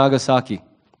section of Nagasaki.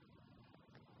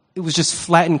 It was just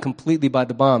flattened completely by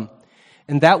the bomb.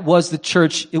 And that was the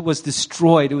church. It was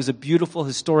destroyed. It was a beautiful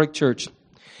historic church.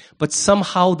 But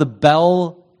somehow the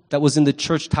bell that was in the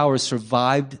church tower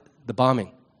survived the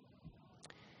bombing.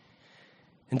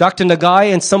 And Dr.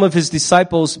 Nagai and some of his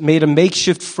disciples made a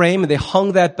makeshift frame, and they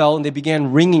hung that bell and they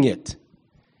began ringing it.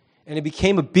 And it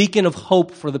became a beacon of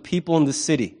hope for the people in the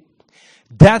city.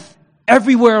 Death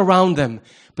everywhere around them.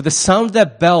 But the sound of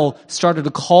that bell started to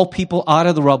call people out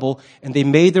of the rubble, and they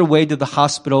made their way to the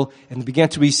hospital and began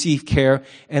to receive care.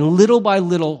 And little by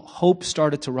little, hope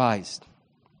started to rise.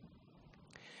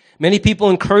 Many people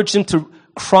encouraged him to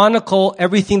chronicle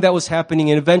everything that was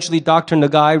happening, and eventually Dr.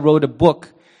 Nagai wrote a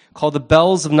book called The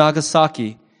Bells of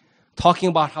Nagasaki, talking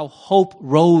about how hope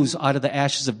rose out of the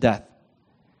ashes of death.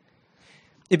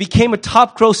 It became a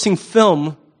top-grossing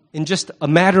film in just a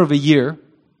matter of a year.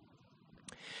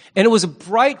 And it was a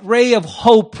bright ray of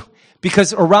hope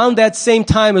because around that same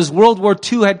time as World War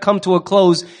II had come to a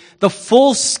close, the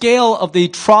full scale of the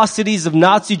atrocities of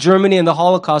Nazi Germany and the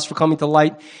Holocaust were coming to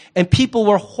light. And people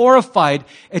were horrified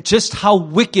at just how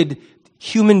wicked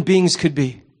human beings could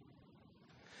be.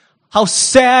 How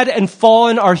sad and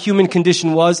fallen our human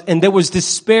condition was, and there was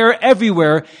despair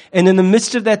everywhere. And in the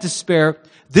midst of that despair,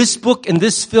 this book and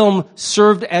this film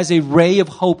served as a ray of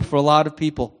hope for a lot of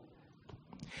people.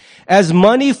 As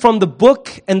money from the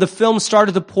book and the film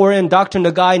started to pour in, Dr.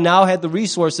 Nagai now had the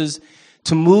resources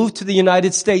to move to the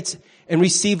United States and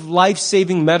receive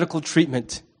life-saving medical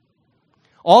treatment.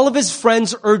 All of his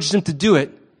friends urged him to do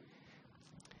it,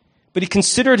 but he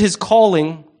considered his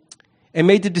calling and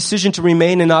made the decision to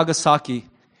remain in Nagasaki.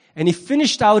 And he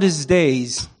finished out his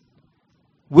days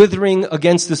withering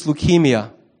against this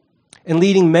leukemia and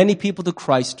leading many people to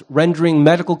Christ, rendering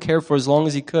medical care for as long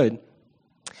as he could.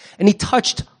 And he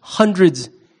touched hundreds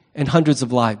and hundreds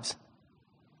of lives.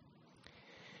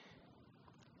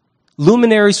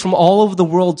 Luminaries from all over the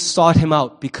world sought him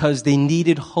out because they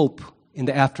needed hope in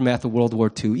the aftermath of World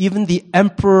War II. Even the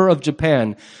Emperor of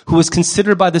Japan, who was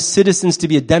considered by the citizens to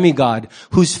be a demigod,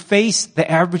 whose face the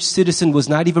average citizen was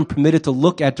not even permitted to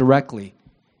look at directly,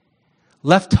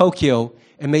 left Tokyo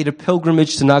and made a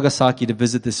pilgrimage to Nagasaki to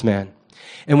visit this man.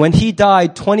 And when he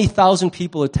died, 20,000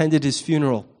 people attended his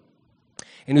funeral.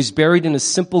 And he was buried in a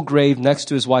simple grave next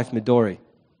to his wife Midori.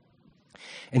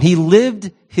 And he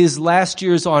lived his last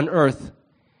years on earth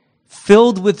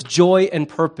filled with joy and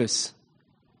purpose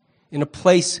in a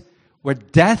place where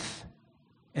death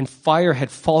and fire had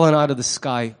fallen out of the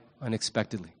sky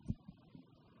unexpectedly.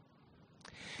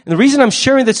 And the reason I'm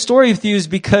sharing that story with you is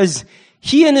because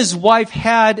he and his wife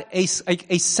had a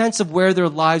sense of where their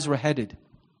lives were headed.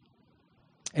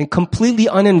 And completely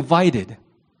uninvited,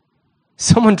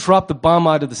 someone dropped the bomb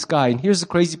out of the sky. And here's the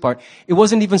crazy part. It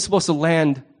wasn't even supposed to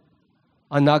land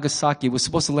on Nagasaki. It was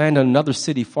supposed to land on another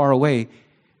city far away.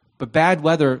 But bad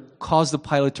weather caused the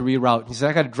pilot to reroute. He said,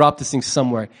 I got to drop this thing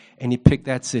somewhere. And he picked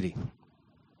that city.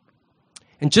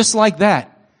 And just like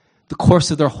that, the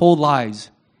course of their whole lives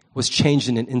was changed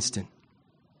in an instant.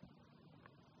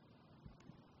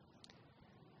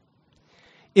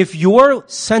 If your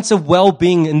sense of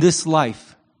well-being in this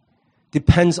life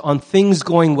depends on things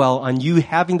going well, on you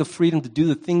having the freedom to do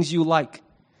the things you like,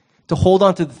 to hold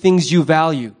on to the things you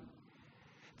value,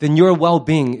 then your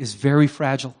well-being is very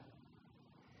fragile.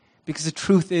 Because the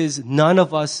truth is, none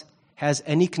of us has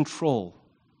any control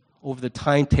over the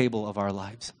timetable of our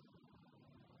lives.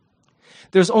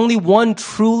 There's only one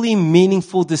truly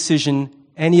meaningful decision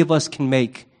any of us can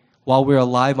make while we're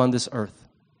alive on this earth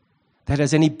that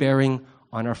has any bearing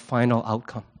on our final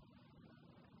outcome.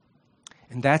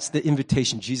 And that's the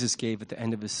invitation Jesus gave at the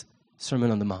end of his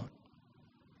Sermon on the Mount.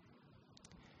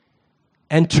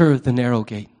 Enter the narrow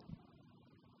gate.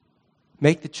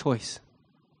 Make the choice.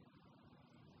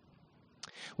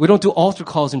 We don't do altar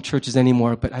calls in churches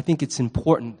anymore, but I think it's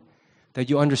important that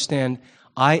you understand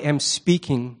I am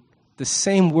speaking the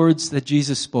same words that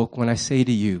Jesus spoke when I say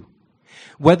to you,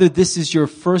 whether this is your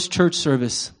first church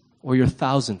service or your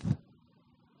 1,000th,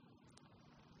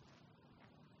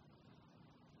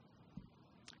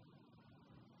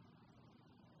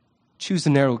 choose the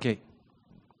narrow gate.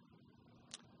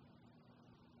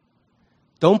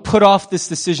 Don't put off this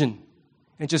decision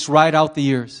and just ride out the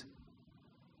years.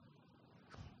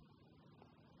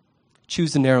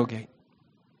 Choose the narrow gate.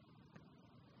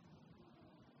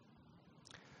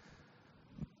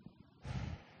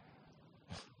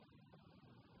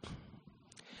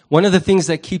 One of the things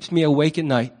that keeps me awake at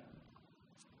night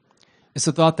is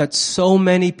the thought that so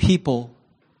many people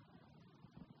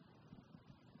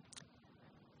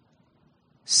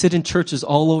sit in churches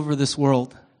all over this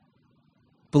world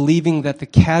believing that the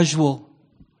casual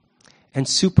and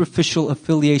superficial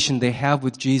affiliation they have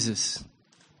with Jesus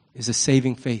is a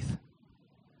saving faith.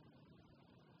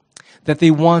 That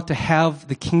they want to have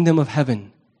the kingdom of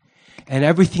heaven and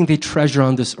everything they treasure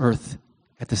on this earth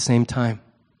at the same time.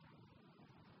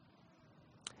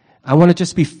 I want to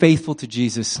just be faithful to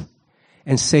Jesus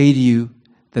and say to you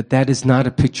that that is not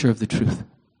a picture of the truth.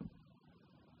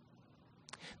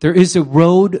 There is a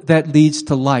road that leads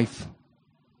to life.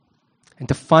 And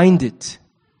to find it,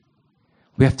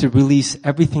 we have to release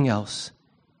everything else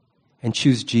and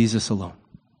choose Jesus alone.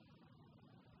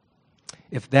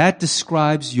 If that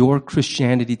describes your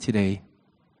Christianity today,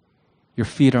 your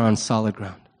feet are on solid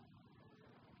ground.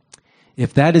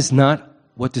 If that is not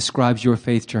what describes your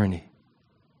faith journey,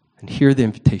 then hear the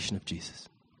invitation of Jesus.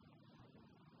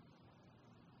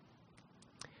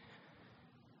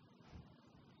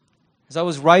 As I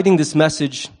was writing this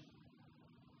message,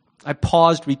 I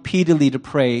paused repeatedly to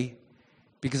pray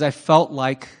because I felt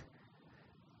like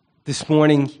this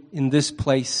morning in this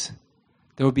place,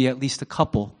 there would be at least a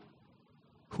couple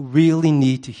who really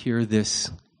need to hear this.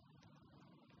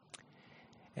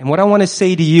 And what I want to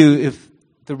say to you, if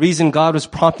the reason God was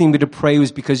prompting me to pray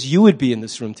was because you would be in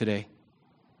this room today,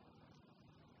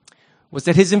 was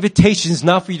that his invitation is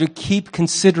not for you to keep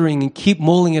considering and keep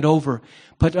mulling it over,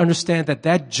 but to understand that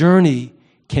that journey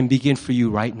can begin for you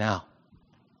right now.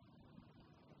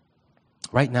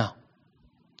 Right now.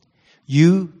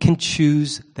 You can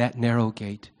choose that narrow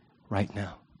gate right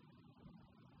now.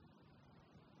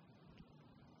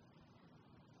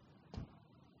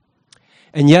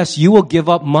 And yes, you will give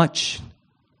up much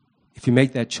if you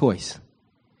make that choice,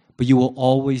 but you will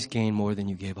always gain more than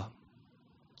you gave up.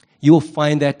 You will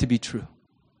find that to be true.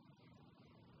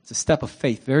 It's a step of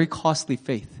faith, very costly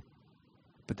faith,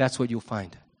 but that's what you'll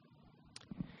find.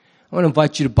 I want to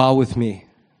invite you to bow with me.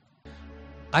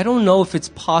 I don't know if it's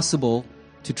possible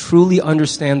to truly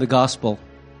understand the gospel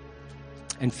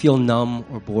and feel numb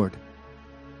or bored.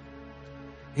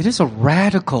 It is a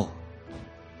radical,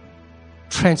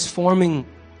 transforming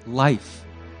life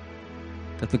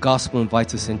that the gospel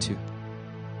invites us into.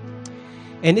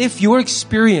 And if your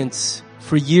experience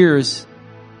for years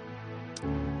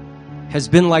has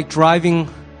been like driving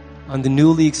on the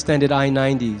newly extended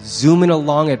I-90, zooming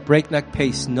along at breakneck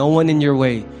pace, no one in your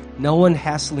way, no one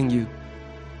hassling you,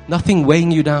 nothing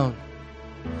weighing you down,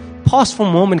 pause for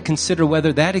a moment and consider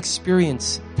whether that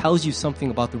experience tells you something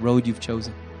about the road you've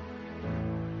chosen.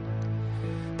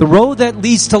 The road that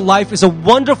leads to life is a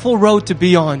wonderful road to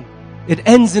be on. It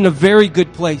ends in a very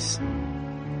good place.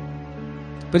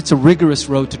 But it's a rigorous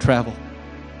road to travel.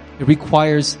 It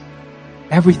requires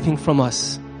everything from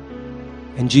us.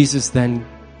 And Jesus then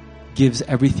gives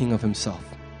everything of himself.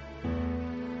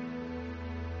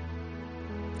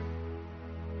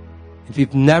 If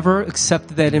you've never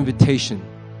accepted that invitation,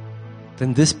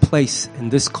 then this place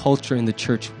and this culture in the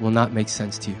church will not make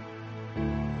sense to you.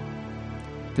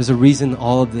 There's a reason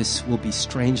all of this will be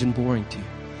strange and boring to you.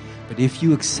 But if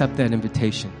you accept that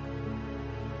invitation,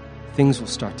 things will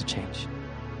start to change.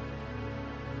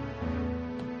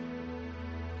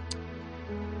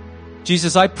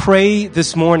 Jesus, I pray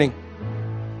this morning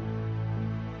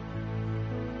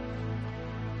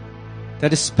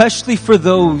that especially for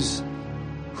those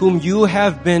whom you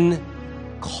have been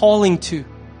calling to,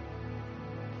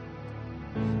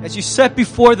 as you set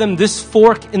before them this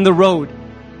fork in the road,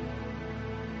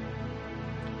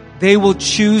 they will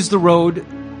choose the road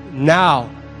now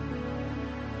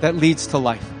that leads to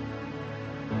life.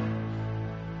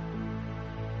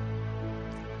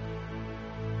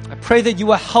 I pray that you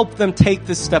will help them take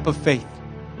this step of faith,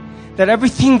 that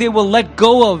everything they will let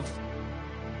go of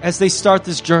as they start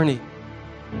this journey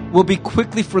will be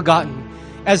quickly forgotten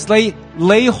as they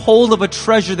lay hold of a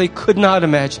treasure they could not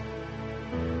imagine.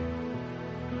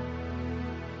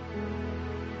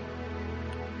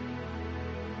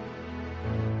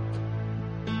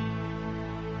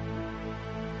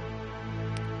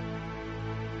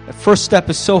 The first step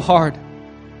is so hard.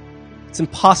 It's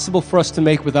impossible for us to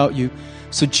make without you.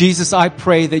 So Jesus, I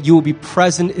pray that you will be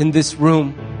present in this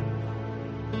room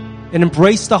and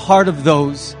embrace the heart of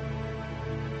those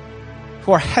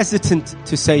who are hesitant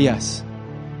to say yes.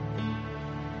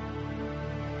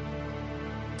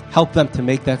 Help them to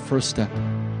make that first step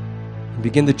and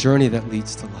begin the journey that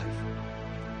leads to life.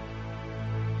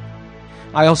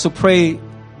 I also pray,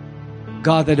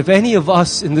 God, that if any of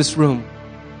us in this room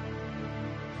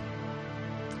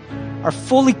are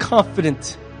fully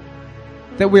confident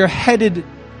that we are headed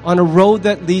on a road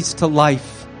that leads to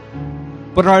life,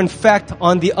 but are in fact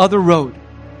on the other road,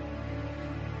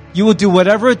 you will do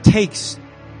whatever it takes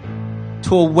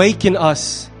to awaken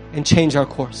us and change our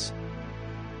course.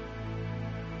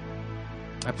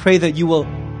 I pray that you will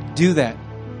do that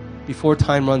before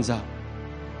time runs out.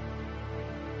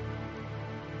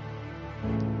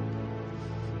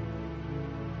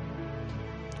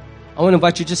 I want to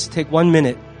invite you just to take 1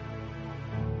 minute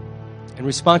and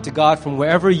respond to God from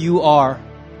wherever you are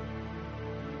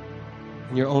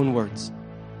in your own words.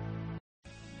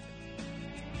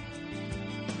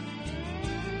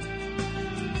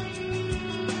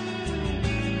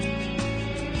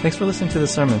 Thanks for listening to the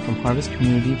sermon from Harvest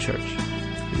Community Church.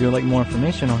 If you would like more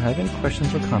information or have any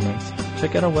questions or comments,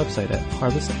 check out our website at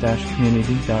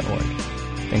harvest-community.org.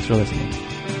 Thanks for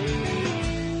listening.